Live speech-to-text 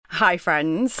Hi,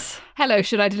 friends. Hello,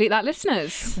 should I delete that,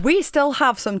 listeners? We still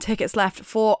have some tickets left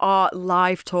for our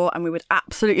live tour and we would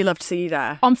absolutely love to see you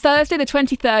there. On Thursday, the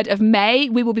 23rd of May,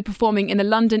 we will be performing in the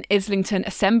London Islington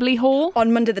Assembly Hall.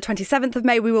 On Monday, the 27th of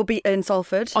May, we will be in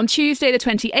Salford. On Tuesday, the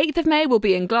 28th of May, we'll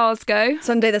be in Glasgow.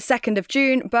 Sunday, the 2nd of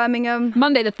June, Birmingham.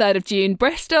 Monday, the 3rd of June,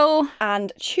 Bristol.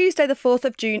 And Tuesday, the 4th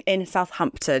of June in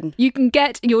Southampton. You can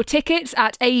get your tickets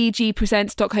at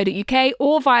aegpresents.co.uk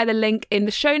or via the link in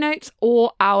the show notes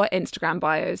or our Instagram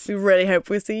bios. We really hope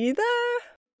we'll see you there.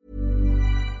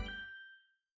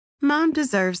 Mom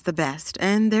deserves the best,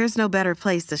 and there's no better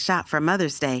place to shop for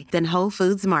Mother's Day than Whole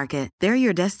Foods Market. They're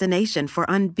your destination for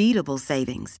unbeatable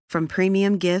savings, from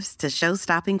premium gifts to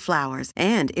show-stopping flowers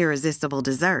and irresistible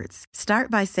desserts. Start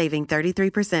by saving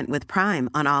 33% with Prime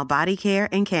on all body care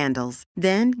and candles.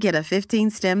 Then get a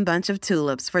 15-stem bunch of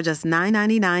tulips for just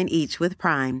 $9.99 each with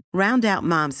Prime. Round out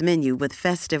Mom's menu with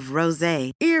festive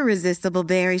rosé, irresistible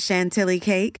berry chantilly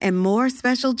cake, and more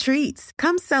special treats.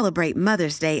 Come celebrate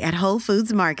Mother's Day at Whole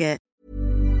Foods Market.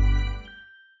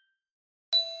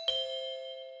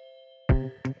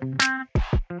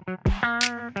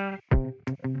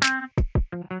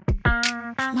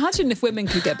 Imagine if women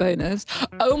could get boners.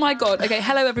 Oh my God. Okay,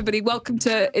 hello everybody. Welcome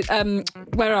to,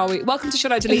 where are we? Welcome to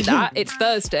Should I Delete That? It's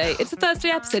Thursday. It's a Thursday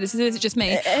episode. Is it just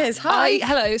me? It is. Hi.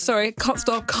 Hello, sorry. Can't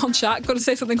stop, can't chat. Got to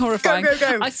say something horrifying.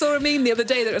 Go. I saw a meme the other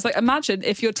day that was like, imagine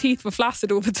if your teeth were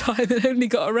flaccid all the time and only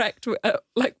got erect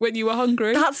like when you were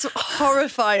hungry. That's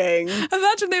horrifying.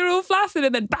 Imagine they were all flaccid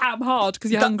and then bam, hard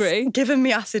because you're hungry. Giving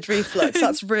me acid reflux.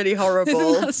 That's really horrible.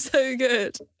 Isn't that so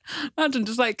good? Imagine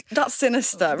just like... That's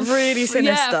sinister. Really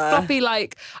sinister. Yeah, floppy,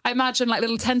 like, I imagine like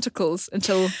little tentacles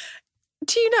until...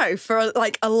 Do you know, for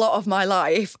like a lot of my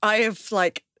life, I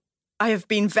have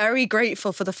been very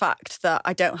grateful for the fact that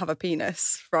I don't have a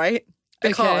penis, right?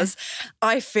 Because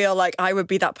I feel like I would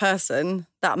be that person,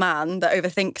 that man that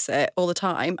overthinks it all the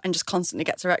time and just constantly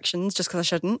gets erections just because I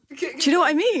shouldn't. Do you know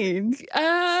what I mean?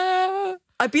 I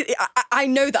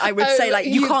know that I would say like,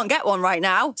 you can't get one right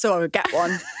now, so I would get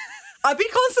one. I'd be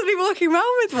constantly walking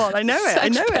around with one. I know it. Sex I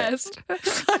know pest.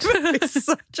 it. I would be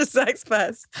such a sex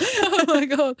pest. Oh my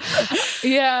God.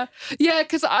 Yeah. Yeah,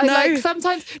 because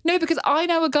because I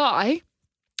know a guy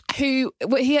who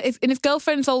he is in his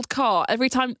girlfriend's old car every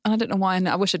time, and I don't know why,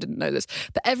 I wish I didn't know this,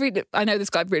 but I know this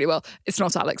guy really well. It's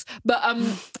not Alex, but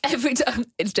every time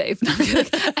it's Dave. No,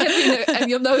 and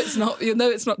you'll know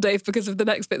it's not Dave because of the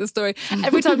next bit of the story.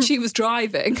 Every time she was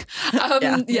driving,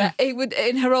 it would,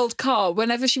 in her old car,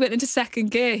 whenever she went into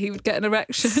second gear, he would get an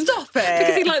erection. Stop it!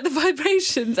 Because he liked the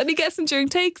vibrations, and he gets them during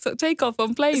takeoff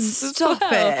on planes. Stop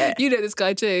it! You know this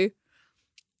guy too.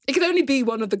 It could only be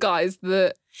one of the guys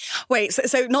that... Wait,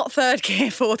 so not third gear,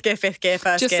 fourth gear, fifth gear,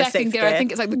 first just gear, second sixth gear. gear. I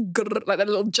think it's like the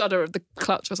little judder of the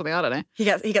clutch or something. I don't know.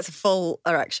 He gets a full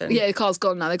erection. Yeah, the car's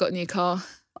gone now. They got a new car.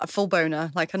 A full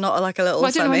boner, not like a little. Well,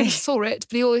 I don't know. I semi. never saw it,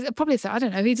 but he always probably said, I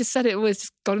don't know. He just said it always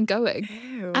just got him going,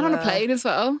 Ew. and on a plane as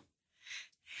well.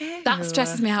 Ew. That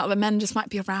stresses me out. The men just might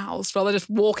be aroused while they're just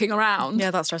walking around. Yeah,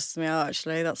 that stresses me out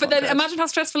actually. But then imagine how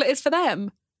stressful it is for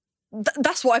them.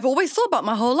 That's what I've always thought about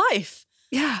my whole life.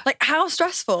 Yeah. Like, how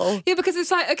stressful? Yeah, because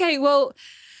it's like, okay, well,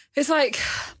 it's like,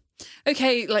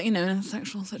 okay, like, you know, in a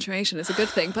sexual situation, it's a good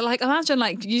thing. But like, imagine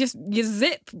like your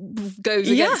zip goes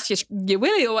against your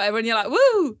willy or whatever, and you're like,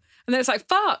 woo. And then it's like,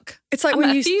 fuck. It's like I'm when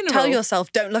at a you funeral. tell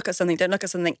yourself, don't look at something,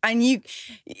 and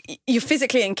you're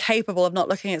physically incapable of not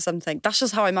looking at something. That's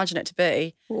just how I imagine it to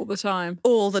be. All the time.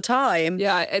 All the time.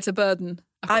 Yeah, it's a burden.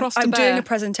 I'm doing a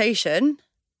presentation.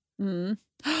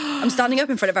 I'm standing up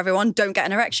in front of everyone. Don't get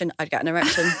an erection. I'd get an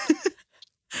erection.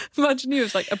 Imagine you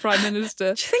as like a prime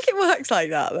minister. Do you think it works like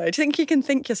that though? Do you think you can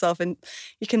think yourself and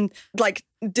you can like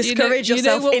discourage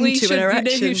yourself into an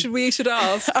erection? You know who we should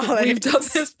ask? Oh, We've done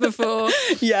this before.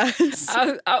 Yes.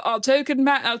 Our token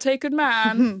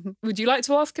man. Would you like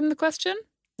to ask him the question?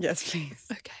 Yes, please.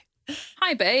 Okay.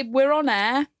 Hi, babe. We're on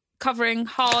air covering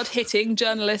hard-hitting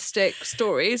journalistic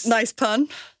stories. Nice pun.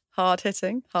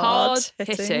 Hard-hitting.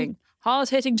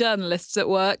 Hard-hitting journalists at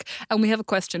work, and we have a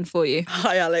question for you.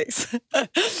 Hi, Alex.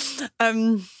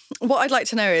 What I'd like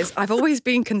to know is, I've always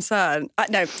been concerned.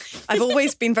 I've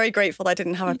always been very grateful that I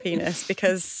didn't have a penis,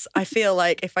 because I feel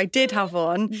like if I did have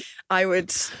one, I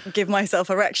would give myself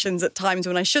erections at times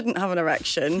when I shouldn't have an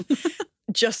erection.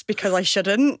 Just because I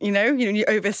shouldn't, you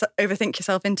overthink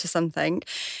yourself into something.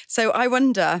 So I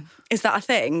wonder, is that a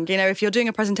thing? You know, if you're doing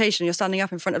a presentation, you're standing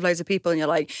up in front of loads of people and you're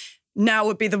like, now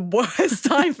would be the worst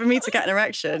time for me to get an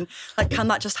erection. Like, can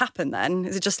that just happen then?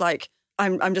 Is it just like,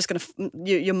 I'm just going to,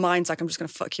 your mind's like, I'm just going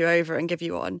to fuck you over and give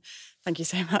you one. Thank you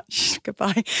so much.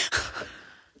 Goodbye.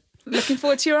 Looking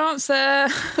forward to your answer.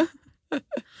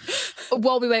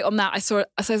 While we wait on that, I saw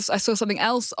something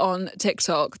else on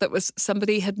TikTok that was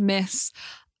somebody had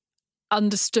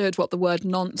misunderstood what the word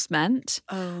nonce meant.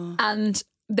 Oh. And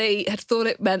they had thought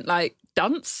it meant like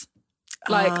dunce.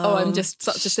 Like, I'm just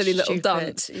such a silly little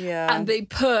dunce. Yeah. And they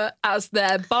put as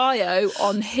their bio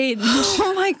on Hinge,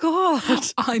 oh my God.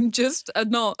 I'm just a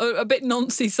bit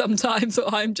noncy sometimes,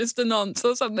 or I'm just a nonce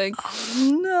or something.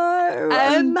 Oh, no.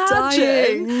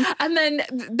 Imagine. Dying. And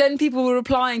then people were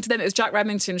replying to them. It was Jack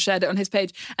Remington shared it on his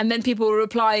page. And then people were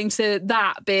replying to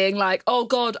that being like, oh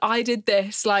God, I did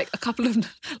this. Like a couple of,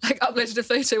 like uploaded a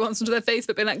photo once onto their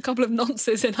Facebook being like a couple of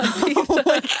nonces in Ibiza. Oh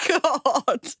my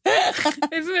God.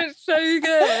 Isn't it so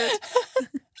good?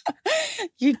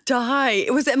 You die.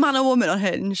 Was it a man or woman on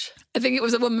Hinge? I think it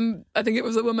was a woman, but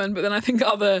then I think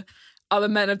other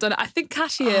men have done it. I think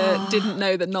Cashier didn't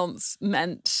know that nonce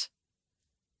meant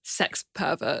sex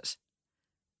pervert.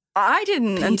 I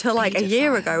didn't until like a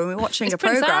year ago when we were watching It's a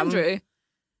Prince programme. Andrew.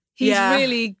 He's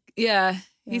really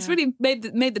made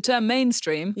the term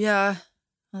mainstream. Yeah.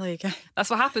 Well, there you go. That's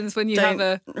what happens when you have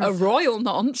a royal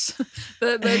nonce.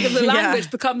 The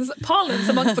language becomes parlance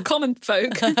amongst the common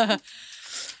folk. So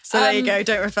there you go.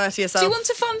 Don't refer to yourself. Do you want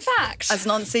a fun fact? As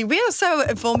Nancy. We are so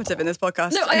informative in this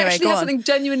podcast. No, I anyway, actually have something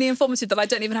genuinely informative that I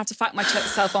don't even have to fact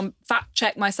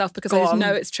check myself because I just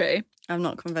know it's true. I'm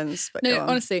not convinced, but no,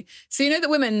 honestly. So you know that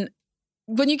women,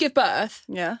 when you give birth,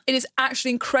 it is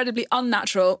actually incredibly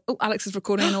unnatural. Oh, Alex is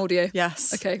recording an audio.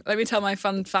 Yes. Okay, let me tell my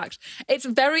fun fact. It's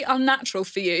very unnatural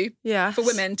for you, for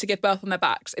women to give birth on their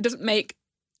backs. It doesn't make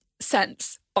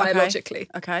sense biologically.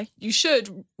 Okay. You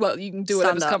should, well, you can do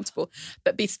whatever's comfortable,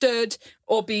 but be stood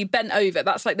or be bent over.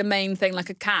 That's like the main thing, like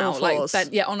a cow, like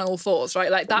bent, on all fours,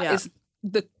 right? Like that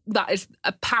is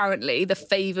apparently the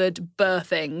favoured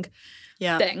birthing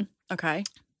thing. Okay.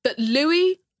 But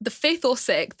Louis the 5th or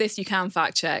 6th, this you can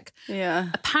fact check,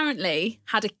 apparently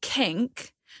had a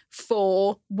kink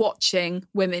for watching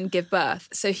women give birth.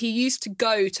 So he used to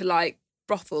go to like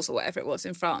brothels or whatever it was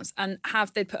in France and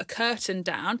they'd put a curtain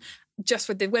down just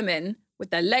with the women with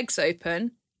their legs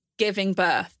open giving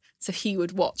birth. So he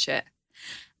would watch it.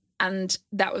 And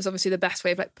that was obviously the best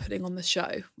way of like putting on the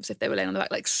show, was if they were laying on the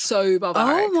back like so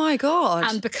barbaric. Oh my God.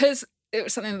 And because it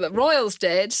was something that royals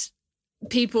did,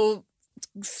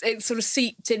 it sort of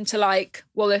seeped into like,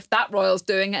 well, if that royal's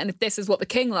doing it and if this is what the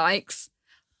king likes,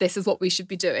 this is what we should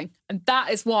be doing. And that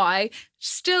is why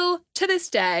still to this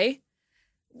day,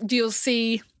 you'll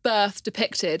see birth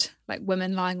depicted, like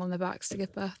women lying on their backs to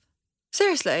give birth.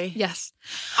 Seriously? Yes.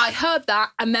 I heard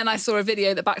that and then I saw a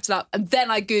video that backed it up and then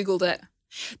I Googled it.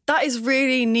 That is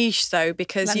really niche though,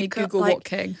 because you Google what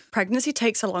king. Pregnancy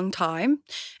takes a long time.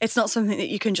 It's not something that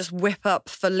you can just whip up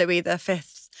for Louis V.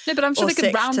 No, but I'm sure they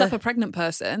could round up a pregnant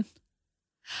person.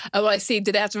 Oh, I see.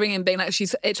 Did they have to ring in being like,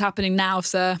 it's happening now,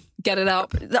 sir. Get it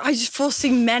up. I just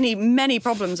foresee many, many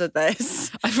problems with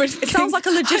this. It sounds like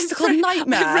a logistical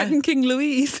nightmare. I've written King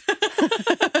Louise.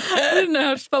 I didn't know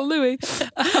how to spell Louis.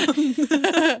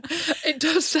 It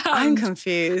does sound... I'm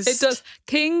confused. It does.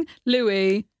 King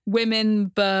Louis, women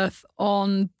birth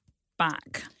on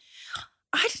back.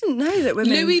 I didn't know that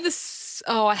women...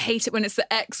 I hate it when it's the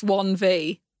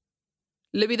X1V.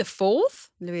 Louis the 4th?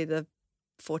 Louis the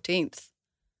 14th.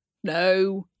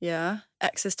 No. Yeah.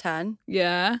 X is 10.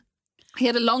 Yeah. He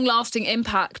had a long-lasting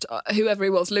impact, whoever he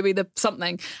was, Louis the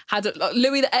something,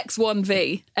 Louis the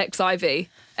X1V, XIV,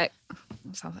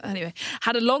 anyway,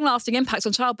 had a long-lasting impact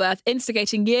on childbirth,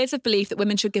 instigating years of belief that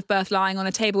women should give birth lying on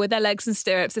a table with their legs in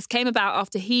stirrups. This came about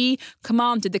after he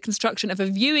commanded the construction of a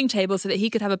viewing table so that he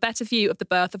could have a better view of the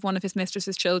birth of one of his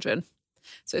mistress's children.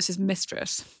 So it's his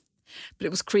mistress. But it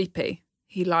was creepy.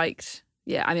 He liked...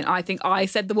 Yeah, I mean, I think I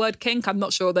said the word kink. I'm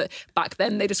not sure that back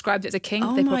then they described it as a kink.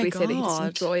 Oh they probably said he just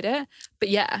enjoyed it. But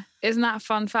yeah, isn't that a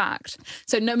fun fact?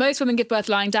 So no, most women give birth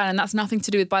lying down, and that's nothing to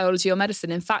do with biology or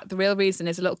medicine. In fact, the real reason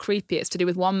is a little creepy. It's to do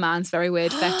with one man's very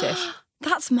weird fetish.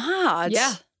 That's mad.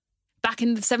 Yeah. Back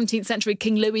in the 17th century,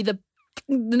 King Louis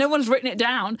no one's written it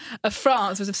down, of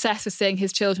France was obsessed with seeing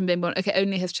his children being born. Okay,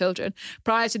 only his children.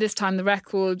 Prior to this time, the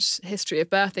record history of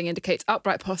birthing indicates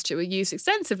upright posture were used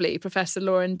extensively. Professor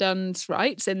Lauren Duns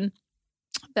writes in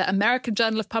the American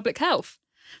Journal of Public Health.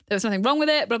 There was nothing wrong with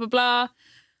it, blah, blah, blah.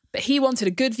 But he wanted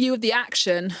a good view of the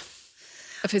action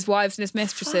of his wives and his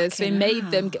mistresses. So he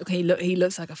made them... He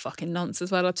looks like a fucking nonce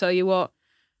as well, I'll tell you what.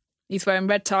 He's wearing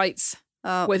red tights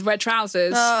with red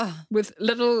trousers with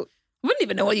little... I wouldn't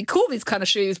even know what you call these kind of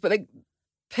shoes, but they...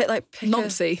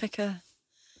 Noncy.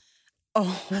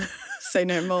 Say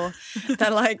no more. They're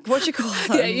like, what do you call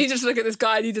them? Yeah, you just look at this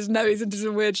guy and you just know he's into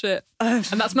some weird shit. And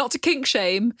that's not to kink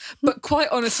shame, but quite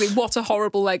honestly, what a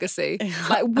horrible legacy.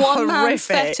 Like one man's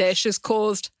fetish has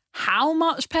caused how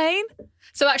much pain.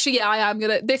 So actually, yeah, I am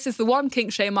gonna. This is the one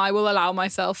kink shame I will allow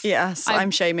myself. Yes,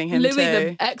 I'm shaming him Louis too.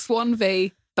 the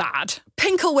X1V, bad.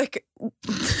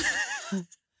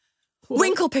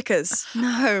 Winkle pickers.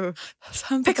 No.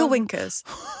 Picklewinkers.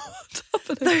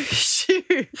 Those shoes.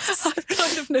 I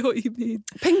kind of know what you mean.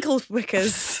 Pinkle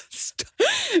wickers.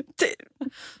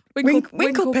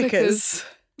 Winkle pickers.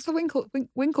 What's a winkle picker?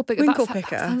 Winkle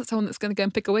picker. That sounds someone that's going to go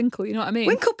and pick a winkle. You know what I mean?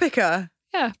 Winkle picker.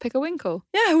 Yeah, pick a winkle.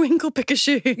 Yeah, winkle picker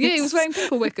shoes. Yeah, he was wearing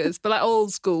picklewinkers, but like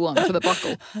old school one for the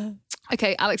buckle.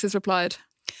 Okay, Alex has replied.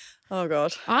 Oh,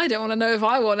 God. I don't want to know if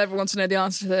I want everyone to know the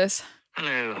answer to this.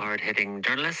 Hello, hard-hitting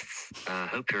journalists.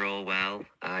 Hope you're all well.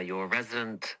 Your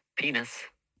resident penis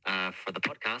for the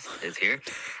podcast is here.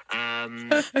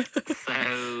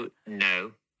 So,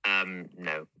 no,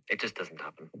 it just doesn't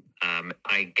happen.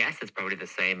 I guess it's probably the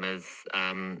same as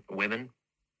women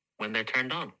when they're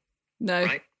turned on. No,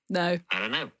 right? No. I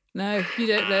don't know. No, you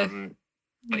don't know.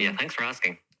 But yeah, thanks for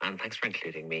asking. And thanks for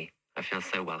including me. I feel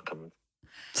so welcomed.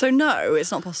 So no,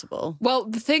 it's not possible. Well,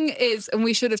 the thing is, and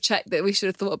we should have checked that, we should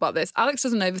have thought about this, Alex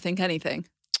doesn't overthink anything.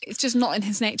 It's just not in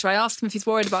his nature. I asked him if he's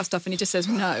worried about stuff and he just says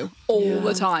no all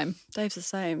the time. Dave's the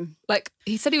same. Like,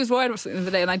 he said he was worried about something the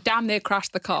other day and I damn near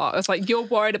crashed the car. I was like, you're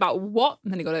worried about what?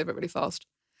 And then he got over it really fast.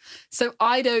 So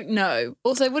I don't know.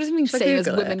 Also, what does it mean same as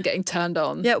women getting turned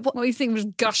on? Yeah, what do you think was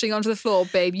gushing onto the floor,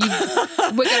 babe? We're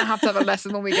going to have a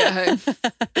lesson when we get home.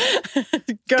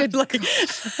 Good luck.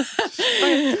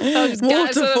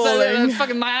 Water falling.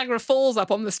 Fucking Niagara Falls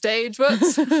up on the stage. What?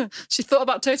 She thought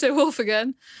about Toto Wolff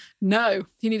again. No,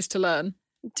 he needs to learn.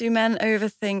 Do men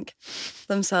overthink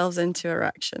themselves into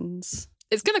erections?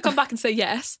 It's going to come back and say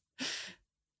yes.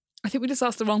 I think we just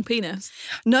asked the wrong penis.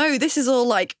 No, this is all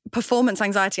like performance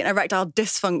anxiety and erectile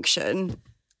dysfunction.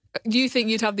 You think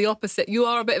you'd have the opposite. You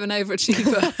are a bit of an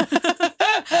overachiever.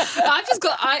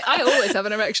 I always have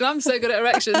an erection. I'm so good at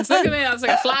erections. Look at me, I was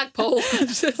like a flagpole.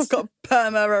 I've got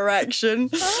perma erection.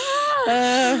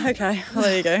 Okay, well,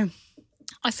 there you go.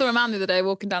 I saw a man the other day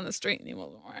walking down the street and he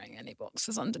wasn't wearing any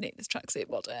boxers underneath his tracksuit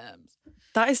bottoms.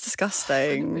 That is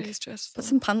disgusting. Really stressful. Put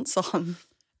some pants on.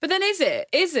 But then is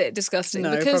it disgusting?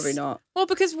 No, because, probably not. Well,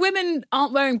 because women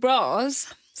aren't wearing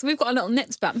bras, so we've got a little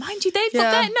nips back. Mind you, they've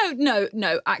got their...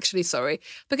 No, actually, sorry.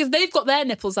 Because they've got their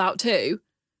nipples out too.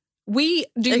 We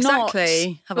do not...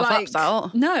 have our flaps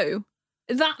out. No,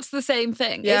 that's the same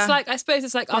thing. Yeah. It's like, I suppose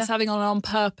it's like us having on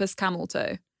purpose camel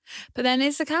toe. But then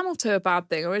is the camel toe a bad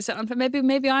thing? Or is it...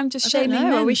 Maybe I'm just shaming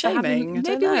men. Are we for having... shaming?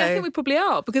 Maybe I think we probably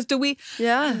are. Because do we...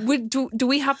 Yeah. Do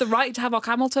we have the right to have our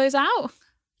camel toes out?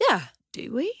 Yeah.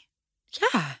 Do we?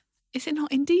 Yeah. Is it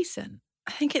not indecent?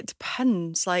 I think it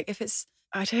depends. Like, if it's...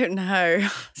 I don't know.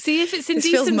 See, if it's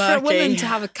indecent for a woman to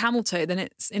have a camel toe, then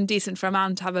it's indecent for a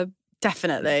man to have a...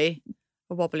 Definitely.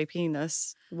 A wobbly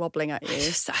penis wobbling at you.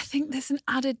 I think there's an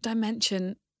added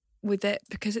dimension with it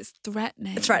because it's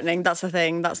threatening. It's threatening. That's the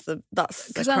thing. That's the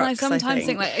because I sometimes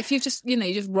think like if you just you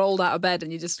just rolled out of bed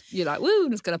and you're like woo,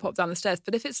 I'm just going to pop down the stairs.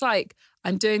 But if it's like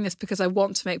I'm doing this because I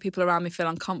want to make people around me feel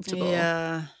uncomfortable.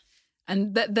 Yeah.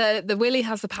 And the willy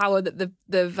has the power that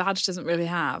the vag doesn't really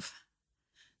have.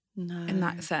 No. In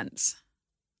that sense,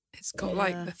 it's got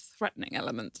like the threatening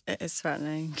element. It is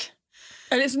threatening.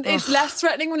 And it's less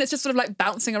threatening when it's just sort of like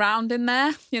bouncing around in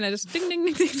there, just ding, ding,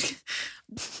 ding, ding.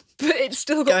 But it's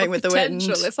still got going with potential.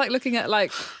 The wind. It's like looking at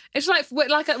it's like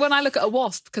when I look at a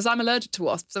wasp, because I'm allergic to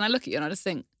wasps, and I look at you and I just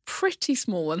think, pretty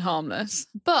small and harmless.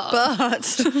 But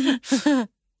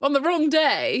on the wrong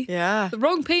day, the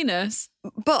wrong penis.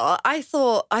 But I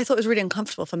thought it was really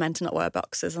uncomfortable for men to not wear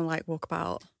boxers and like walk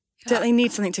about. Yeah. Don't they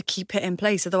need something to keep it in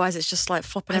place? Otherwise, it's just like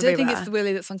flopping everywhere. I don't think it's the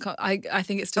willy that's uncomfortable. I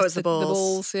think it's just the balls. The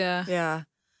balls, yeah. Yeah.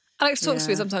 Alex talks to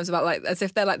me sometimes about like as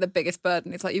if they're like the biggest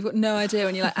burden. It's like you've got no idea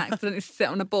when you like accidentally sit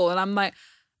on a ball, and I'm like,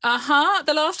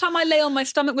 the last time I lay on my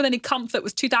stomach with any comfort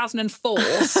was 2004.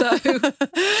 So, but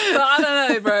I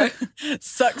don't know, bro.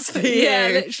 Sucks for you. Yeah,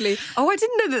 literally. Oh, I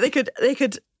didn't know that they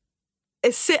could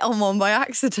sit on one by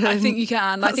accident. I think you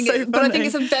can. That's But I think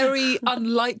it's a very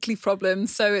unlikely problem.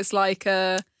 So it's like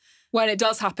when it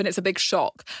does happen, it's a big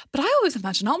shock. But I always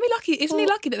imagine, aren't we lucky? Isn't he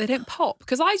lucky that they don't pop?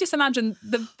 Because I just imagine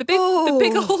the big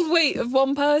old weight of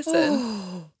one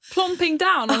person plomping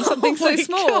down on something so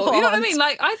small. God. You know what I mean?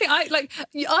 Like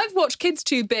I've watched kids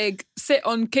too big sit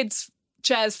on kids'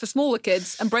 chairs for smaller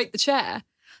kids and break the chair.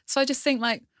 So I just think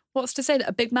like, what's to say that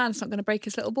a big man's not going to break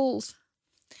his little balls?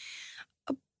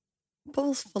 A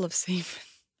ball's full of semen.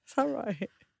 Is that right?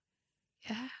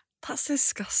 Yeah. That's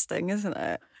disgusting, isn't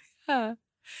it? Yeah.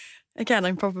 Again,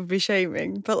 I'm probably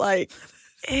shaming, but like,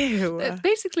 ew.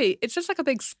 Basically, it's just like a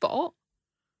big spot.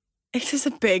 It is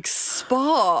a big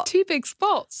spot. 2 big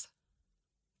spots.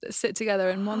 that sit together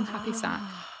in one happy sack.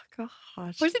 God.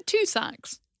 Or is it 2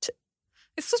 sacks?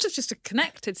 It's sort of just a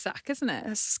connected sack, isn't it?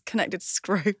 It's connected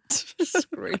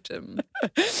Scrotum.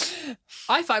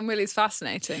 I find willies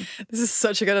fascinating. This is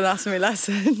such a good anatomy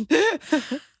lesson.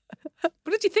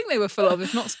 What did you think they were full of,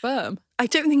 if not sperm? I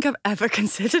don't think I've ever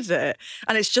considered it.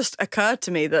 And it's just occurred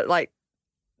to me that, like,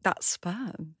 that's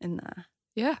sperm in there.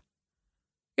 Yeah.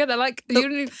 Yeah, they're like...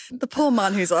 The poor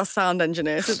man who's our sound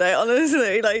engineer today,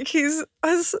 honestly, like,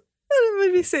 I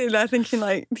would be sitting there thinking,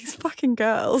 like, these fucking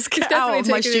girls, get out of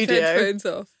my studio. His headphones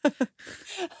off.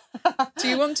 Do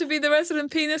you want to be the resident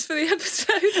penis for the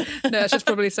episode? No, it's just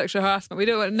probably sexual harassment. We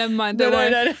don't want. Never mind. Don't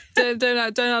answer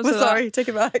We're sorry. that. Take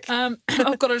it back. Oh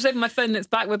God, I just opened my phone and it's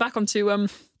back. We're back onto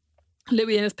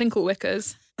Louis and his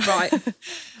Picklewinkers. Right.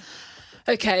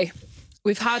 Okay.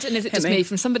 We've had, and is it just me,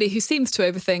 from somebody who seems to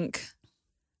overthink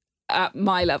at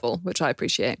my level, which I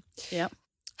appreciate. Yep.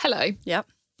 Hello. Yep.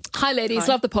 Hi ladies,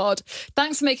 love the pod.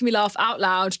 Thanks for making me laugh out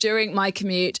loud during my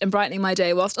commute and brightening my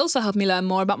day whilst also helping me learn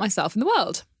more about myself and the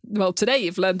world. Well, today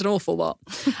you've learned an awful lot.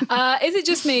 Is it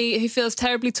just me who feels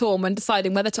terribly torn when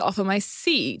deciding whether to offer my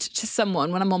seat to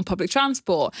someone when I'm on public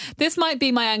transport? This might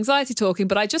be my anxiety talking,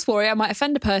 but I just worry I might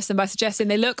offend a person by suggesting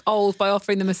they look old by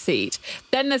offering them a seat.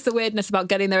 Then there's the weirdness about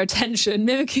getting their attention,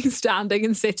 mimicking standing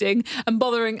and sitting, and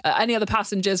bothering any other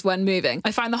passengers when moving.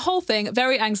 I find the whole thing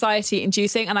very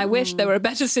anxiety-inducing, and I wish there were a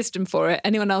better system for it.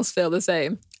 Anyone else feel the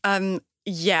same?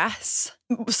 Yes.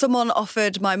 Someone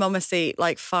offered my mum a seat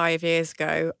like 5 years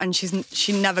ago and she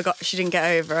didn't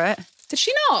get over it. Did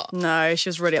she not? No, she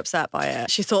was really upset by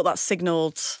it. She thought that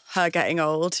signalled her getting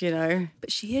old, you know.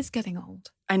 But she is getting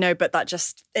old. I know, but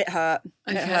it hurt.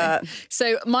 Okay. It hurt.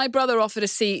 So my brother offered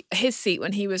his seat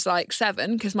when he was like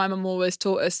 7, because my mum always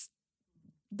taught us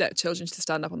that children should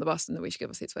stand up on the bus and that we should give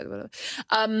our seats away, whatever.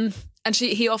 And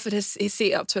he offered his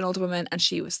seat up to an older woman and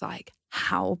she was like,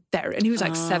 how dare it? And he was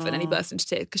like 7 and he burst into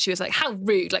tears because she was like, how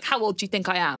rude, like how old do you think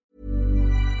I am?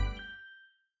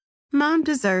 Mom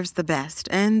deserves the best,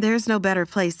 and there's no better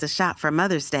place to shop for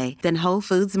Mother's Day than Whole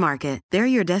Foods Market. They're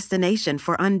your destination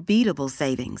for unbeatable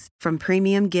savings, from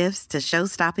premium gifts to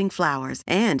show-stopping flowers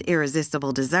and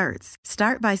irresistible desserts.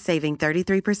 Start by saving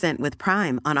 33% with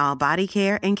Prime on all body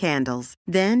care and candles.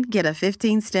 Then get a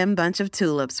 15-stem bunch of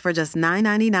tulips for just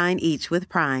 $9.99 each with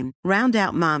Prime. Round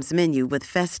out Mom's menu with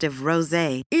festive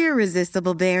rosé,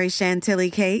 irresistible berry chantilly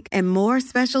cake, and more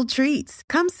special treats.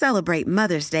 Come celebrate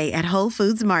Mother's Day at Whole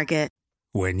Foods Market.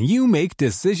 When you make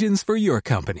decisions for your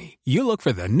company, you look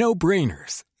for the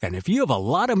no-brainers. And if you have a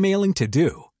lot of mailing to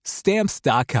do,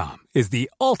 Stamps.com is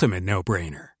the ultimate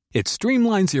no-brainer. It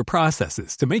streamlines your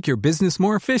processes to make your business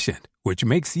more efficient, which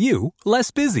makes you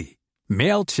less busy.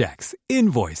 Mail checks,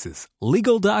 invoices,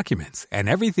 legal documents, and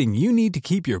everything you need to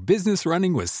keep your business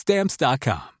running with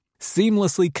Stamps.com.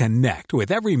 Seamlessly connect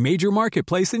with every major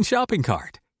marketplace and shopping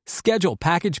cart. Schedule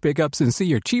package pickups and see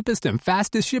your cheapest and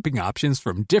fastest shipping options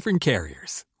from different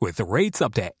carriers, with rates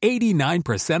up to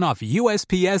 89% off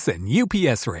USPS and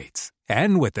UPS rates.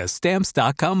 And with the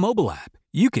Stamps.com mobile app,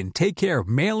 you can take care of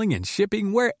mailing and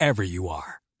shipping wherever you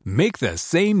are. Make the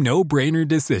same no-brainer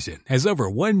decision as over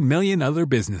 1 million other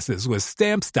businesses with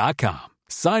Stamps.com.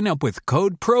 Sign up with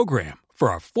code PROGRAM for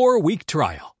a 4-week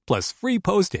trial, plus free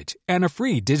postage and a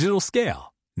free digital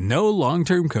scale. No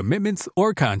long-term commitments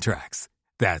or contracts.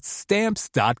 That's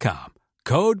Stamps.com.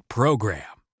 Code PROGRAM.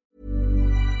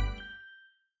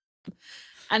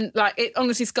 And like it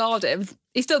honestly scarred him.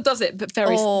 He still does it, but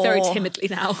very timidly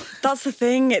now. That's the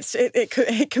thing. It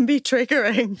can be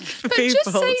triggering for but people.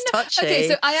 Just say it's touchy. Okay,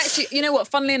 so I actually, you know what?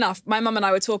 Funnily enough, my mum and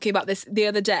I were talking about this the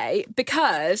other day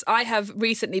because I have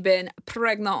recently been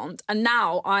pregnant and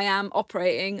now I am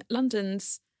operating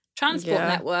London's transport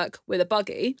network with a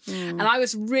buggy. And I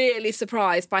was really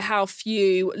surprised by how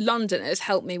few Londoners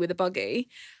helped me with a buggy.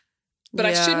 But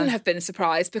I shouldn't have been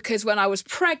surprised because when I was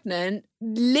pregnant,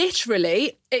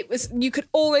 literally, you could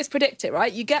always predict it,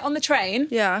 right? You get on the train.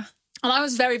 Yeah. And I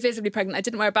was very visibly pregnant. I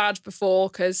didn't wear a badge before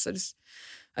because I just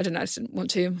didn't want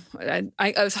to. I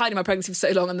was hiding my pregnancy for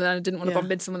so long and then I didn't want to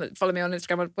bump into someone that followed me on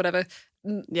Instagram or whatever.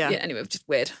 Yeah. Anyway, it was just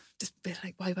weird. Just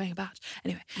like, why are you wearing a badge?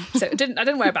 Anyway, so I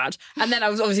didn't wear a badge. And then I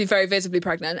was obviously very visibly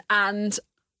pregnant. And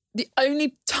the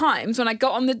only times when I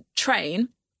got on the train,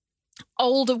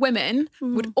 older women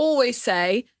would always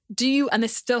say, and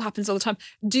this still happens all the time,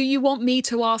 do you want me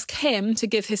to ask him to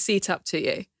give his seat up to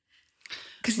you?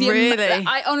 Because really?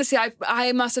 I honestly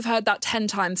I must have heard that 10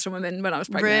 times from women when I was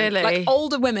pregnant. Really? Like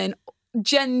older women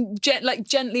like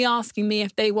gently asking me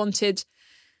if I wanted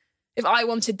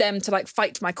them to like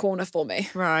fight my corner for me.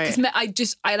 Right.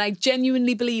 Because I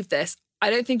genuinely believe this. I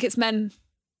don't think it's men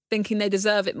thinking they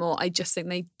deserve it more. I just think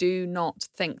they do not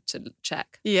think to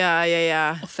check.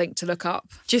 Yeah. Or think to look up.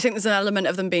 Do you think there's an element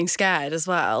of them being scared as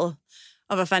well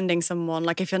of offending someone?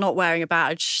 Like if you're not wearing a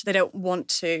badge, they don't want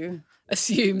to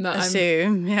assume that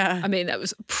yeah. I mean, that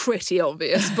was pretty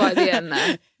obvious by the end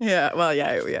there. Yeah, well,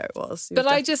 yeah, it was. But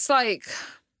I just like,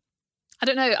 I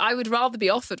don't know, I would rather be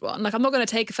offered one. Like, I'm not going to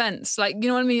take offence. Like, you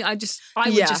know what I mean? I would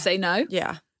just say no.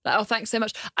 Yeah. Like, oh, thanks so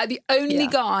much. The only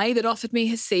guy that offered me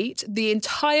his seat the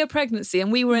entire pregnancy,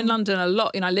 and we were in London a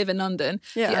lot, I live in London.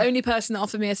 Yeah. The only person that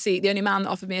offered me a seat, the only man that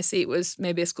offered me a seat was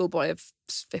maybe a schoolboy of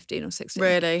 15 or 16.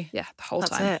 Really? Yeah, the whole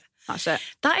That's time. it. That's it.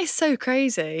 That is so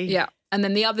crazy. Yeah. And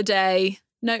then the other day,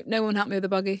 no one helped me with the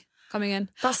buggy coming in.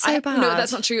 That's so bad. No,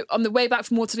 that's not true. On the way back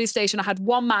from Waterloo Station, I had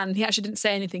one man, he actually didn't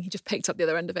say anything. He just picked up the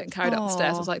other end of it and carried it up the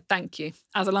stairs. I was like, thank you,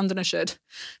 as a Londoner should.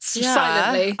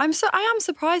 Silently. I am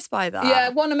surprised by that. Yeah,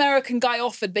 one American guy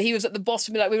offered, but he was at the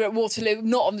bottom, like we were at Waterloo,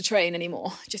 not on the train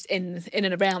anymore, just in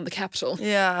and around the capital.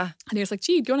 Yeah. And he was like,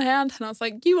 gee, do you want a hand? And I was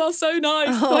like, you are so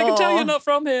nice. I can tell you're not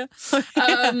from here. But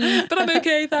I'm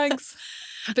okay, thanks.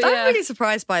 But I'm really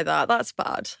surprised by that. That's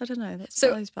bad. I don't know.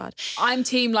 That's bad. I'm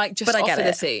team like just offer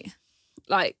the seat.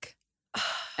 Like,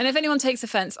 and if anyone takes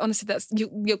offence, honestly, that's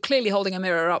you're clearly holding a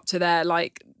mirror up to their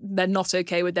like they're not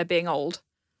okay with their being old,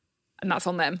 and that's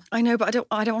on them. I know, but I don't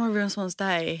want to ruin someone's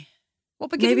day. What,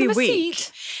 but giving them a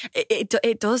seat?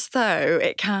 It does though.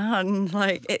 It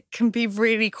can be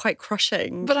really quite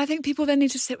crushing. But I think people then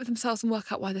need to sit with themselves and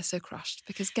work out why they're so crushed,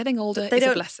 because getting older is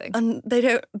a blessing. And they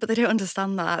don't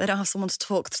understand that. They don't have someone to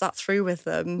talk that through with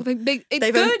them. Well,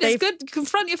 it's good. You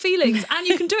confront your feelings, and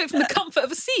you can do it from the comfort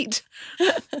of a seat.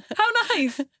 How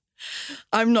nice.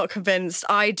 I'm not convinced.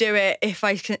 I do it if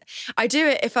I can. I do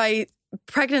it if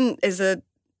pregnant is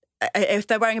if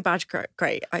they're wearing a badge,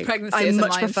 great. I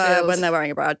much prefer when they're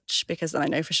wearing a badge, because then I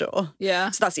know for sure.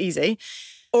 Yeah. So that's easy.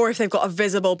 Or if they've got a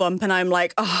visible bump and I'm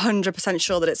like 100%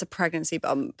 sure that it's a pregnancy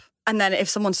bump. And then if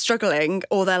someone's struggling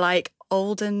or they're like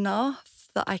old enough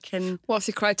that I can... What's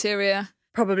your criteria?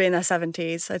 Probably in their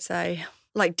 70s, I'd say.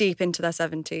 Like deep into their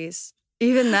 70s.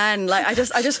 Even then, like I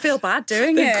just feel bad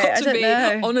doing it. Got to I don't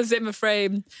know. On a Zimmer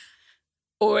frame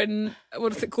or in,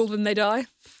 what is it called when they die?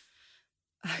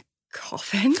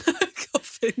 Coffin.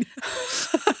 Coffin.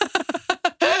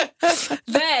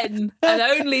 Then, and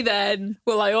only then,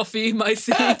 will I offer you my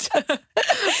seat.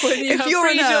 When you have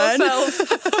freed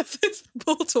yourself of this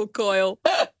mortal coil.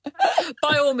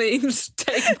 By all means,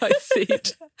 take my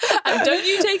seat. And don't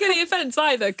you take any offence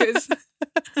either, because...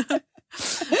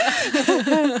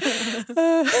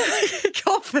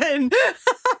 Coffin.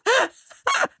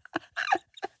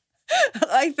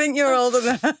 I think you're old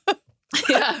enough.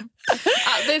 Yeah.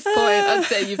 At this point, I'd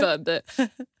say you've earned it.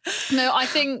 No, I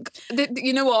think,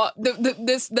 you know what?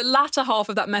 The latter half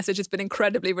of that message has been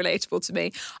incredibly relatable to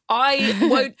me. I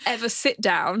won't ever sit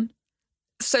down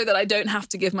so that I don't have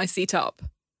to give my seat up.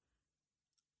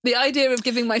 The idea of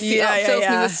giving my seat up fills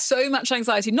me with so much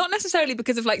anxiety, not necessarily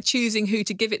because of like choosing who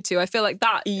to give it to. I feel like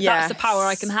that's the power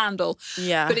I can handle.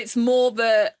 Yeah. But it's more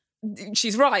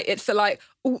she's right. It's the like,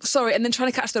 oh, sorry, and then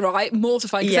trying to catch the right,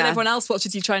 mortifying, because then everyone else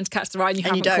watches you trying to catch the right and you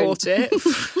haven't caught it.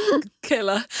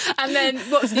 Killer. And then you've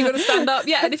got to stand up.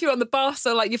 Yeah, and if you're on the bus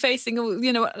or like you're facing,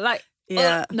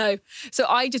 no. So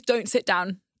I just don't sit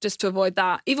down just to avoid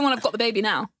that. Even when I've got the baby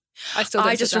now, I still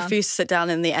don't sit down. Refuse to sit down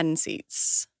in the end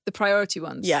seats. The priority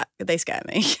ones. Yeah, they scare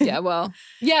me. Well,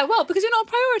 because you're not a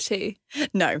priority.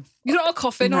 No. You're not a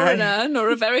coffin or an urn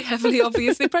or a very heavily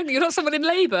obviously pregnant. You're not someone in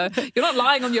labour. You're not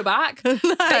lying on your back. No.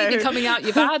 Baby coming out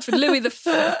your vag with Louis the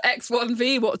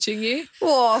X1V watching you.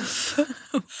 Oh.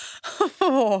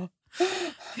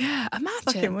 Yeah, imagine.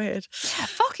 Fucking weird. Yeah,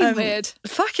 fucking weird.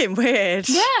 Fucking weird.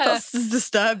 Yeah. That's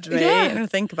disturbed me. Yeah. I'm going to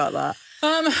think about that.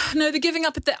 No, the giving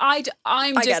up at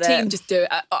I'm just team, just do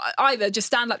it. Either just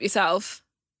stand up yourself.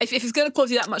 If it's going to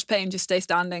cause you that much pain, just stay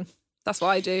standing. That's what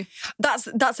I do. That's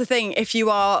the thing. If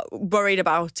you are worried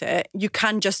about it, you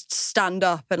can just stand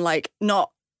up and like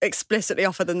not explicitly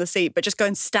offer them the seat, but just go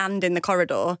and stand in the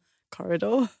corridor.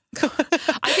 I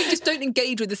think just don't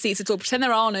engage with the seats at all. Pretend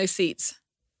there are no seats.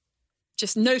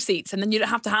 Just no seats, and then you don't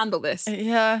have to handle this.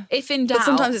 Yeah. If in doubt. But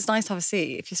sometimes it's nice to have a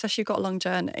seat, especially if you've got a long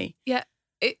journey. Yeah.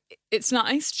 It's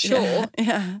nice, sure.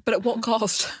 Yeah. But at what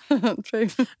cost? True.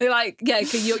 They're like,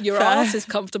 because your arse is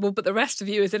comfortable, but the rest of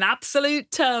you is in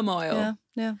absolute turmoil.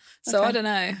 Yeah. So I don't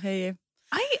know. I hear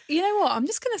you. You know what? I'm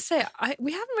just going to say,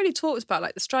 we haven't really talked about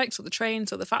like the strikes or the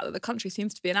trains or the fact that the country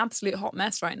seems to be an absolute hot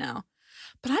mess right now.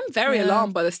 But I'm very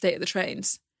alarmed by the state of the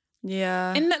trains.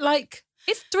 Yeah. In that, like,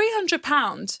 it's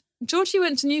 £300. Georgie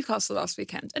went to Newcastle last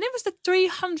weekend and it was the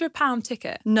 £300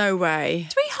 ticket. No way.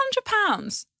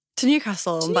 £300. To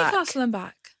Newcastle and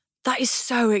back. That is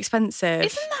so expensive.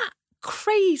 Isn't that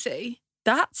crazy?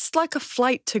 That's like a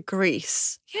flight to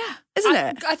Greece. Yeah. Isn't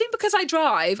it? I think because I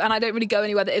drive and I don't really go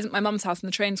anywhere that isn't my mum's house, and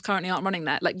the trains currently aren't running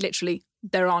there. Like literally,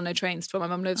 there are no trains to where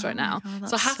my mum lives right now. God,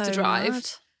 so I have to drive. mad.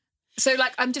 So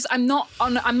like I'm not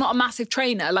a massive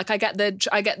trainer. Like I get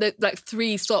the like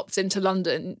 3 stops into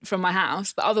London from my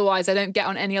house, but otherwise I don't get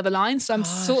on any other line. So I'm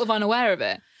sort of unaware of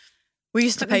it. We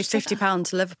used to pay £50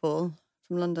 to Liverpool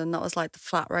from London. That was like the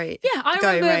flat rate. Yeah, I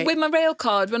remember with my rail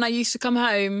card when I used to come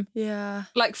home. Yeah.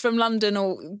 Like from London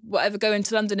or whatever, go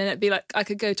into London, and it'd be like I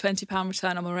could go £20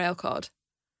 return on my rail card.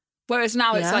 Whereas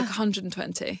now it's like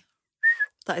 120.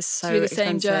 That is so to do the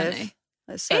expensive. same journey.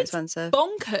 That's so expensive.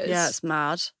 Bonkers. Yeah, it's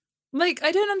mad. Like,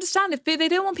 I don't understand. If they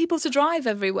don't want people to drive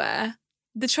everywhere,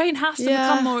 the train has to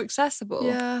become more accessible.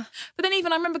 Yeah. But then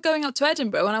even I remember going up to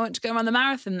Edinburgh when I went to go run the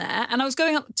marathon there, and I was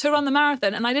going up to run the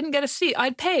marathon and I didn't get a seat.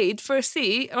 I'd paid for a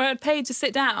seat, or I'd paid to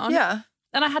sit down. Yeah.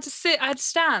 And I had to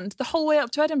stand the whole way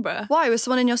up to Edinburgh. Why? Was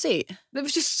someone in your seat? It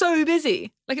was just so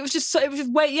busy. Like it was just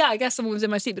I guess someone was in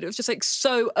my seat, but it was just like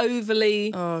so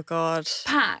overly Oh, God.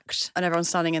 packed. And everyone's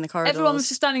standing in the corridors. Everyone was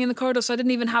just standing in the corridor, so I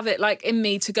didn't even have it like in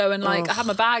me to go and like I had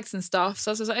my bags and stuff.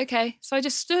 So I was like, okay. So I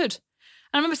just stood.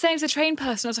 And I remember saying to the train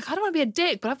person, I was like, I don't want to be a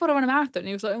dick, but I've got to run a marathon. And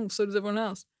he was like, oh, so does everyone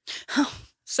else.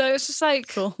 So it's just like,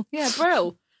 Cool. yeah,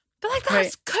 brill. But like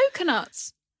that's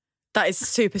coconuts. That is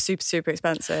super, super, super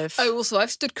expensive. Oh, also,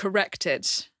 I've stood corrected.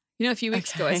 You know, a few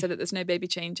weeks ago I said that there's no baby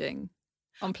changing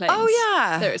on planes. Oh,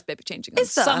 yeah. There is baby changing on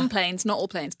Is there? some planes, not all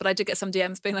planes. But I did get some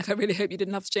DMs being like, I really hope you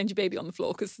didn't have to change your baby on the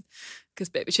floor because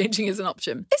baby changing is an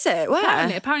option. Is it? Where?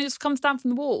 Apparently it just comes down from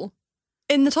the wall.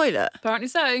 In the toilet? Apparently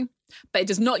so. But it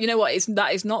does not, you know what,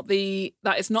 that is not the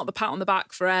pat on the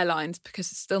back for airlines because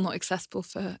it's still not accessible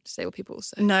for disabled people.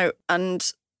 So. No,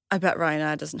 and I bet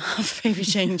Ryanair doesn't have baby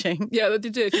changing. Yeah, they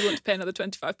do if you want to pay another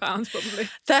 £25 probably.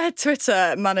 Their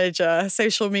Twitter manager,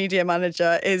 social media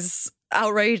manager, is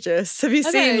outrageous. Have you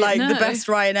seen the best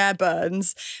Ryanair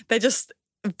burns? They're just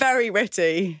very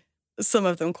witty. Some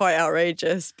of them quite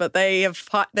outrageous, but they have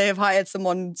hired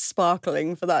someone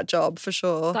sparkling for that job for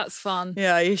sure. That's fun.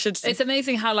 Yeah, you should. It's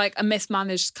amazing how like a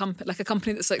mismanaged company, like a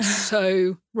company that's like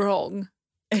so wrong,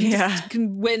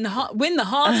 can win the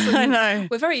hearts. I know.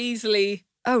 We're very easily.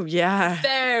 Oh yeah.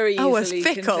 Very easily.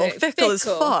 It's fickle as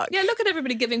fuck. Yeah, look at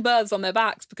everybody giving births on their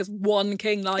backs because one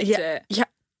king liked it. Yeah.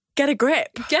 Get a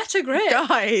grip. Get a grip.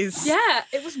 Guys. Yeah,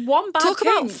 it was one bad Talk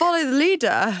king. about follow the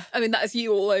leader. I mean, that is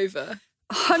you all over.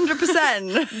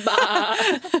 100%.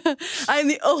 I'm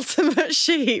the ultimate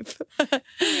sheep.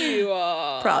 You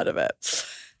are. Proud of it.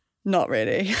 Not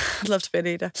really. I'd love to be a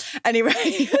leader. Anyway.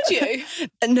 Would you?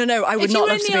 No, I would If you not were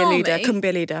love in to the be a army, leader. Couldn't be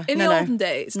a leader. In the olden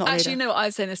days, not a actually, you leader. know what I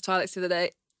was saying this to Alex the other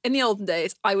day? In the olden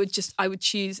days, I would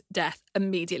choose death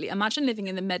immediately. Imagine living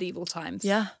in the medieval times.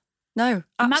 Yeah. No,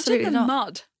 Imagine absolutely the not.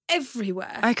 mud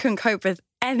everywhere. I couldn't cope with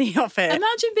any of it.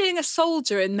 Imagine being a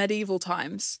soldier in medieval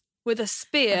times with a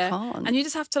spear, I can't. and you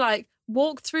just have to like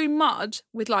walk through mud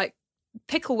with like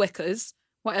picklewinkers,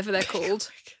 whatever they're called.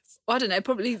 Well, I don't know.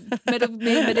 Probably medieval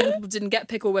people didn't get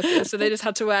picklewinkers, so they just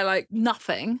had to wear like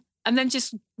nothing, and then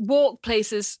just walk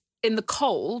places in the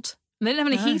cold. And they didn't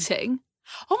have any heating.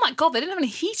 Oh my God, they didn't have any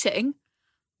heating.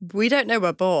 We don't know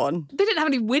we're born. They didn't have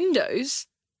any windows,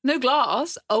 no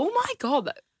glass. Oh my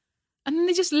God. And then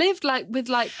they just lived like with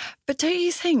like. But don't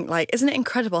you think, like, isn't it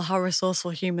incredible how resourceful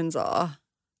humans are?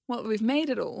 What, we've made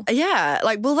it all. Yeah,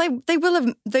 like, well, they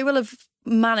will have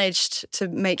managed to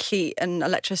make heat and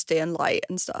electricity and light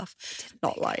and stuff.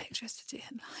 Not light. Electricity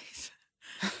and light.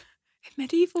 In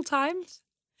medieval times?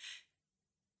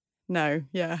 No,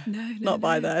 yeah. No, Not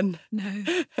by then. No.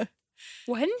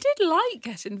 When did light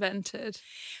get invented?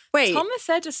 Wait. Thomas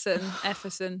Edison.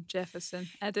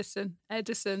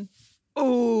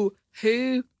 Ooh,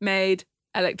 who made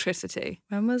electricity?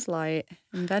 When was light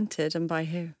invented and by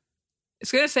who?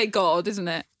 It's going to say God, isn't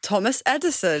it? Thomas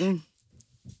Edison.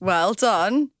 Well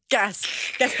done. Guess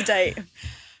the date.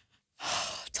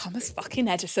 Thomas fucking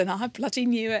Edison. I bloody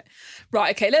knew it.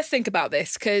 Right, okay, let's think about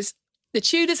this because the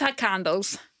Tudors had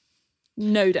candles.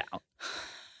 No doubt.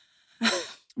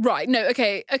 Right, no,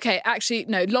 okay, actually,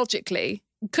 no, logically,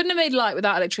 couldn't have made light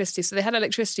without electricity, so they had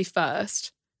electricity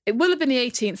first. It will have been the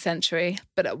 18th century,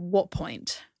 but at what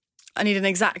point? I need an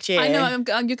exact year. I know,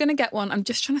 you're going to get one. I'm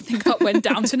just trying to think about when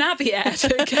Downton Abbey aired,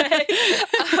 okay?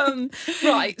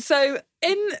 Right, so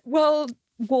in World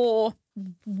War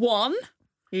One,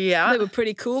 yeah, they were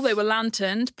pretty cool. They were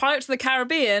lanterned. Pirates of the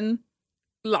Caribbean,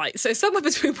 light. So somewhere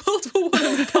between World War One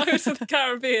and Pirates of the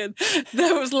Caribbean,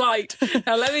 there was light.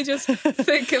 Now let me just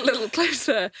think a little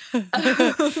closer.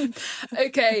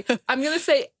 Okay, I'm going to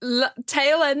say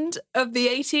tail end of the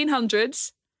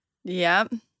 1800s. Yeah.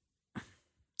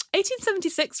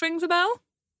 1876 rings a bell.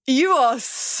 You are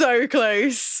so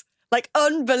close. Like,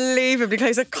 unbelievably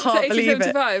close. I can't believe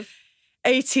it.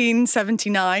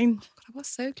 1879. God, I was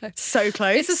so close. So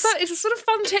close. It's a sort of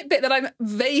fun tidbit that I'm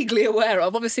vaguely aware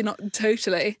of. Obviously not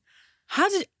totally.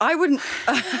 I wouldn't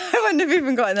have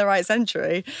even got in the right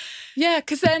century. Yeah,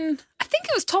 because then I think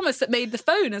it was Thomas that made the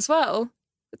phone as well.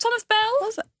 Thomas Bell?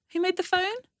 Was it? Who made the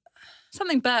phone?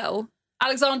 Something Bell.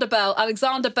 Alexander Bell.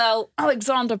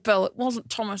 It wasn't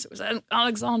Thomas, it was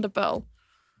Alexander Bell.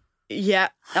 Yeah,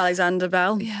 Alexander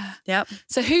Bell. Yeah. Yep.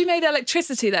 So who made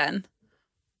electricity then?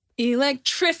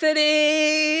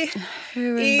 Electricity.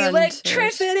 Who invented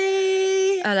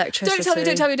Electricity.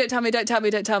 electricity?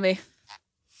 Don't tell me.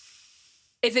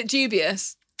 Is it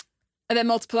dubious? Are there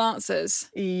multiple answers?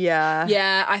 Yeah.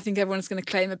 Yeah, I think everyone's going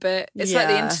to claim a bit. It's like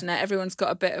the Yeah. internet. Everyone's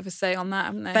got a bit of a say on that,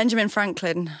 haven't they? Benjamin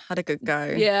Franklin had a good go.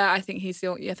 Yeah, I think he's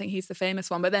the famous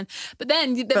one. But then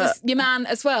there was your man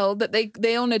as well that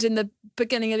they honoured in the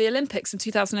beginning of the Olympics in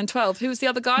 2012. Who was the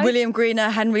other guy? William Greener,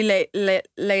 Henry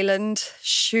Leyland,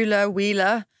 Schuyler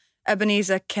Wheeler,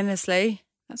 Ebenezer Kinnersley,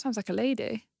 That sounds like a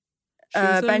lady.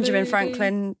 Benjamin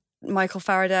Franklin, Michael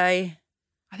Faraday.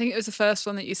 I think it was the first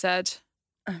one that you said.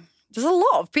 There's a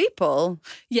lot of people.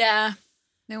 Yeah.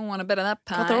 They all want a bit of that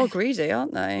pie. God, they're all greedy,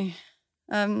 aren't they?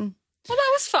 Well,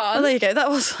 that was fun. Oh, there you go. That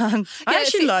was fun. I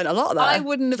actually learned a lot of that. I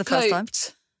wouldn't have the first time.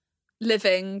 coped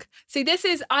living. See,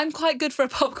 I'm quite good for a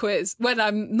pop quiz when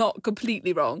I'm not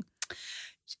completely wrong.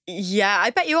 Yeah, I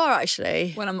bet you are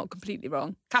actually. When I'm not completely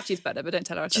wrong. Kathy's better, but don't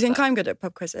tell her I Do you said think that. I'm good at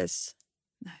pub quizzes?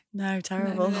 No. No,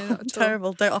 terrible. No, not at all.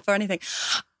 Terrible. Don't offer anything.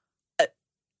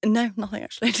 No, nothing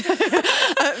actually.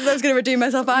 I was going to redeem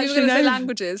myself. But You were actually, going to say no.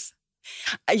 languages.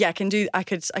 Yeah, I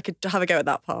could have a go at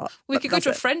that part. We but could go that's to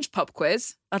a it. French pub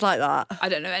quiz. I'd like that. I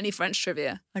don't know any French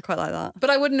trivia. I quite like that. But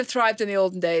I wouldn't have thrived in the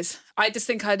olden days. I just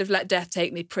think I'd have let death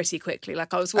take me pretty quickly.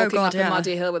 Like I was walking God, up yeah. a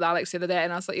muddy hill with Alex the other day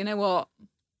and I was like, you know what?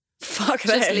 Fuck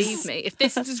this. Just leave me. If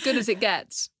this is as good as it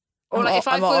gets. Or I'm like if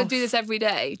off- I've I'm got to off. do this every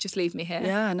day, just leave me here.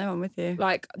 Yeah, no, I'm with you.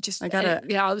 Like just I get it.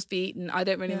 Yeah, I'll just be eaten. I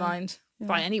don't really Yeah. mind Yeah.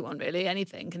 by anyone really.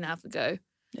 Anything can have a go.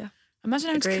 Yeah. Imagine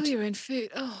having to Agreed. kill your own food.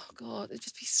 Oh God, it'd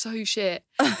just be so shit.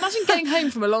 Imagine getting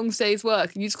home from a long day's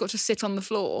work and you just got to sit on the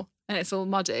floor and it's all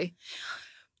muddy.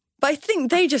 But I think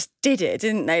they just did it,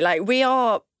 didn't they? Like, we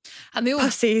are And they all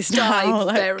pussies died now.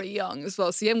 Like, very young as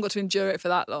well, so you haven't got to endure it for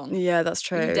that long. yeah, that's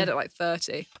true. You'd be dead at like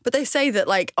 30. But they say that,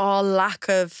 like, our lack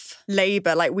of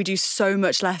labour, like, we do so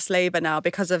much less labour now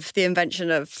because of the invention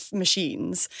of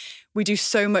machines. We do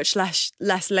so much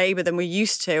less labour than we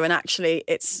used to, and actually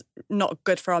it's not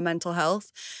good for our mental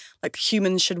health. Like,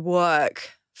 humans should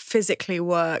physically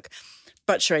work.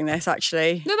 Butchering this,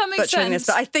 actually. No, that makes Butchering sense.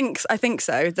 this, but I think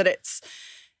so, that it's...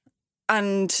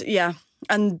 And, yeah,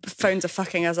 and phones are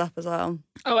fucking us up as well.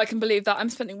 Oh, I can believe that. I'm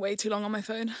spending way too long on my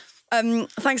phone.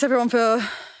 Thanks, everyone, for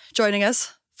joining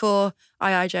us for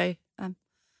IIJ.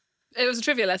 It was a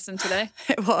trivia lesson today.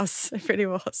 It really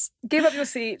was. Give up your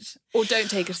seat or don't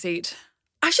take a seat.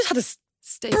 I just had a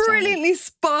Stay silent. brilliantly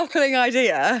sparkling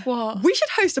idea. What? We should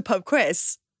host a pub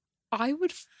quiz. I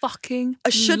would fucking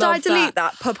Should love I delete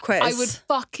that pub quiz? I would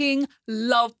fucking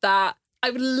love that. I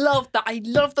would love that. I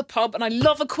love the pub and I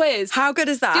love a quiz. How good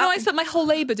is that? Do you know I spent my whole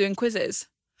Labour doing quizzes?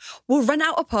 We'll rent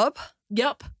out a pub.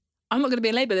 Yup. I'm not going to be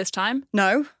in Labour this time.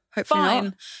 No, hopefully Fine.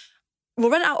 not. We'll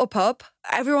rent out a pub.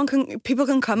 People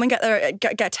can come and get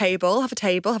a table, have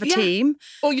a Yeah. team.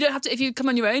 Or you don't have to, if you come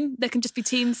on your own, there can just be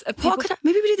teams of people.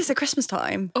 Maybe we do this at Christmas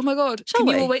time. Oh my God. Shall Can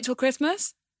you we? all wait till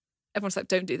Christmas? Everyone's like,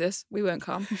 don't do this. We won't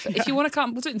come. But if you want to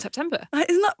come, we'll do it in September.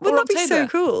 Wouldn't that be so October.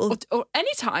 cool? Or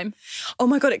any time. Oh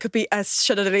my God, it could be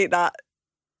should I delete that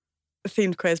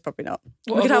themed quiz? Probably not.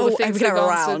 What we could of have all a, the things we could have a we've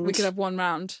answered, round. We could have one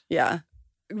round. Yeah.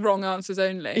 Wrong answers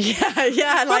only. Yeah, I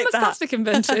When like was that. plastic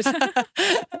invented?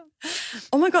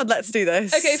 Oh my God, let's do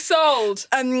this. Okay, sold.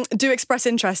 Do express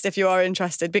interest if you are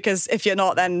interested, because if you're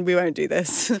not, then we won't do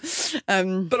this.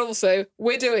 But also,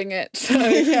 we're doing it. So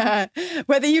Yeah,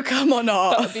 whether you come or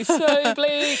not. that would be so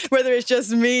bleak. Whether it's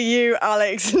just me, you,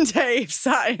 Alex, and Dave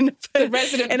sat in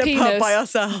resident in a penis. pub by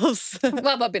ourselves.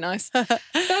 Well, that'd be nice.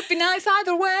 That'd be nice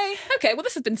either way. Okay, well,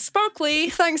 this has been sparkly.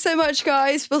 Thanks so much,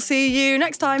 guys. We'll see you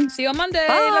next time. See you on Monday.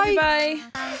 Bye. Love you, bye.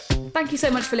 Thank you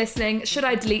so much for listening. Should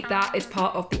I Delete That is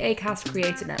part of the Acast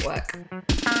Creator Network.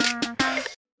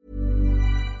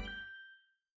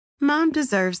 Mom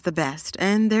deserves the best,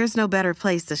 and there's no better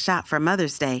place to shop for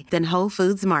Mother's Day than Whole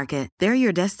Foods Market. They're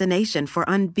your destination for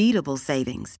unbeatable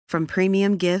savings, from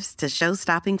premium gifts to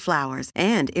show-stopping flowers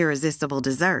and irresistible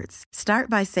desserts. Start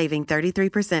by saving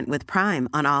 33% with Prime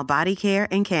on all body care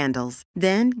and candles.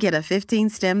 Then get a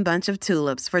 15-stem bunch of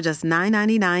tulips for just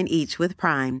 $9.99 each with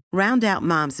Prime. Round out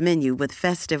Mom's menu with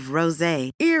festive rosé,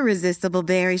 irresistible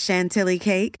berry chantilly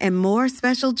cake, and more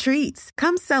special treats.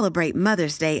 Come celebrate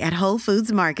Mother's Day at Whole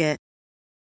Foods Market.